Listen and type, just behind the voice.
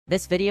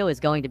This video is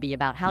going to be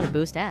about how to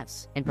boost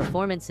FPS and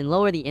performance and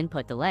lower the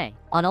input delay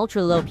on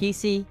ultra-low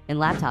PC and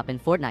laptop in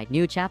Fortnite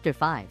New Chapter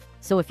 5.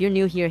 So if you're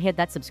new here, hit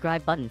that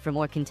subscribe button for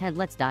more content.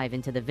 Let's dive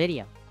into the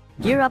video.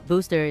 Gear Up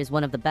Booster is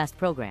one of the best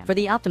programs for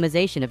the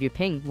optimization of your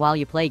ping while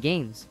you play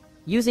games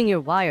using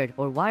your wired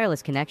or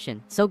wireless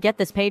connection. So get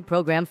this paid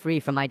program free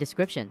from my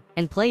description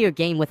and play your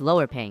game with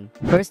lower ping.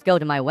 First, go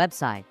to my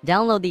website,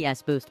 download the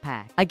FPS Boost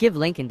pack. I give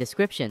link in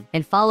description,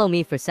 and follow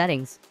me for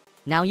settings.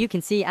 Now you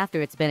can see after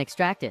it's been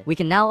extracted, we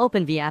can now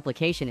open the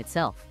application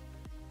itself.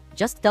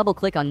 Just double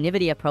click on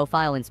NVIDIA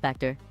Profile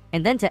Inspector,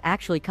 and then to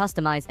actually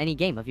customize any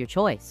game of your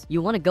choice,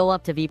 you want to go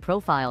up to the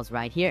profiles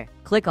right here.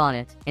 Click on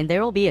it, and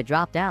there will be a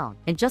drop down,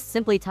 and just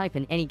simply type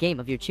in any game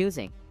of your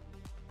choosing.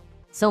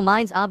 So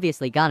mine's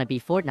obviously gonna be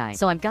Fortnite,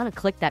 so I'm gonna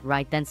click that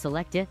right, then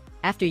select it.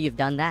 After you've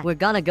done that, we're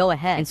gonna go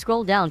ahead and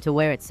scroll down to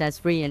where it says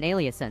free and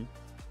aliasing.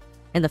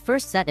 And the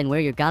first setting where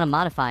you're gonna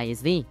modify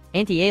is the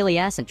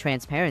anti-alias and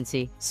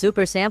transparency.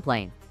 Super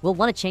sampling, we'll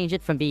want to change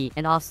it from B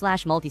and off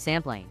 /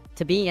 multi-sampling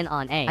to B and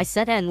on A. I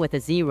set N with a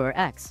 0 or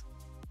X,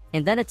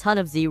 and then a ton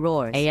of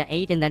zeros, A at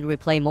 8, and then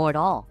replay more at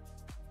all.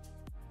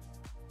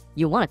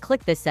 You want to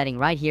click this setting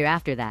right here.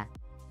 After that,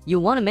 you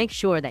want to make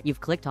sure that you've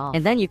clicked off,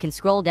 and then you can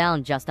scroll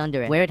down just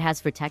under it where it has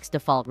for text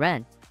default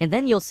red, and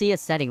then you'll see a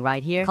setting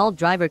right here called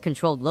driver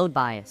controlled load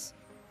bias,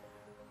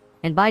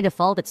 and by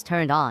default it's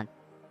turned on.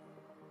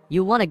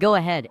 You want to go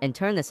ahead and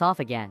turn this off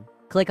again.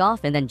 Click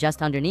off, and then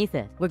just underneath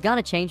it, we're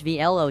gonna change the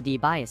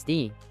LOD bias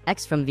D,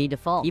 X from the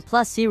default, E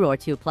plus 0 or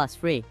 2 plus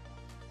free.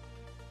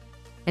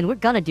 And we're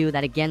gonna do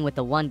that again with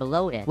the one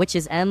below it, which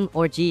is M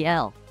or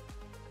GL.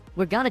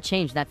 We're gonna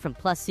change that from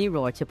plus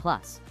 0 or to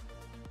plus.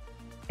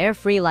 Air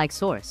free like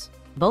source.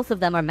 Both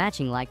of them are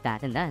matching like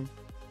that, and then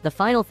the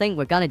final thing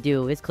we're gonna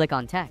do is click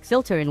on text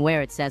filter and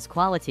where it says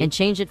quality, and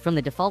change it from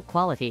the default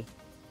quality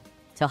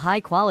to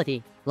high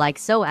quality, like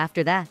so.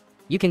 After that,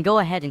 you can go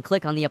ahead and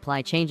click on the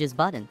Apply Changes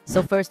button.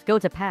 So first, go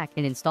to Pack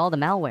and install the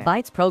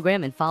Malwarebytes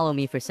program, and follow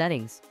me for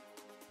settings.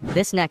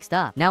 This next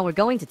up. Now we're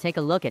going to take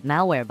a look at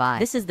Malwarebytes.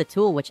 This is the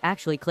tool which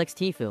actually clicks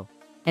Tifu,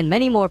 and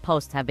many more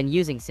posts have been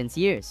using since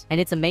years,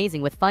 and it's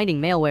amazing with finding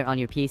malware on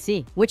your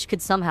PC, which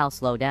could somehow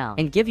slow down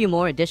and give you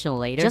more additional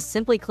later. Just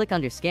simply click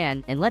under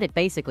Scan and let it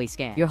basically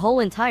scan your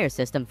whole entire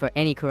system for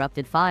any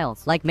corrupted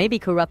files, like maybe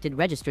corrupted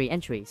registry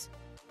entries,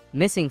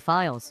 missing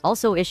files,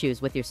 also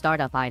issues with your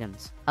startup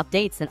items,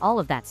 updates, and all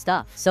of that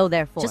stuff. So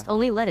therefore, just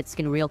only let it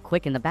scan real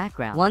quick in the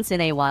background. Once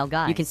in a while,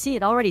 guys, you can see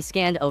it already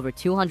scanned over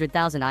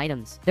 200,000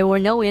 items. There were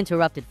no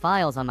interrupted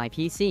files on my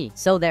PC,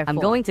 so therefore,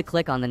 I'm going to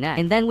click on the next,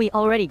 and then we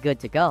already good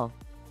to go.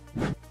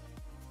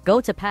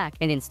 Go to Pack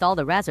and install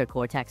the Razer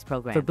Cortex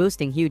program for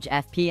boosting huge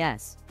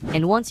FPS.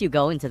 And once you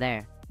go into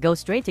there, go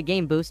straight to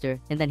Game Booster,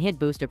 and then hit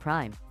Booster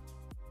Prime.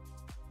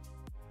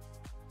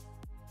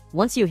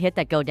 Once you hit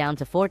that, go down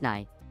to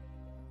Fortnite.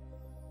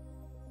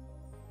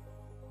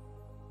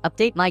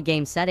 Update my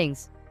game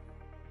settings,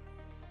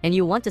 and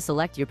you want to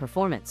select your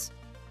performance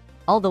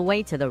all the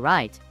way to the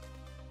right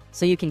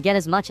so you can get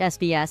as much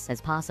FPS as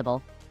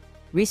possible.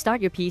 Restart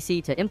your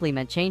PC to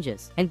implement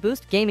changes and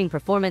boost gaming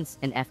performance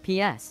and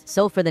FPS.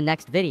 So for the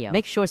next video,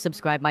 make sure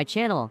subscribe my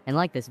channel and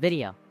like this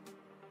video.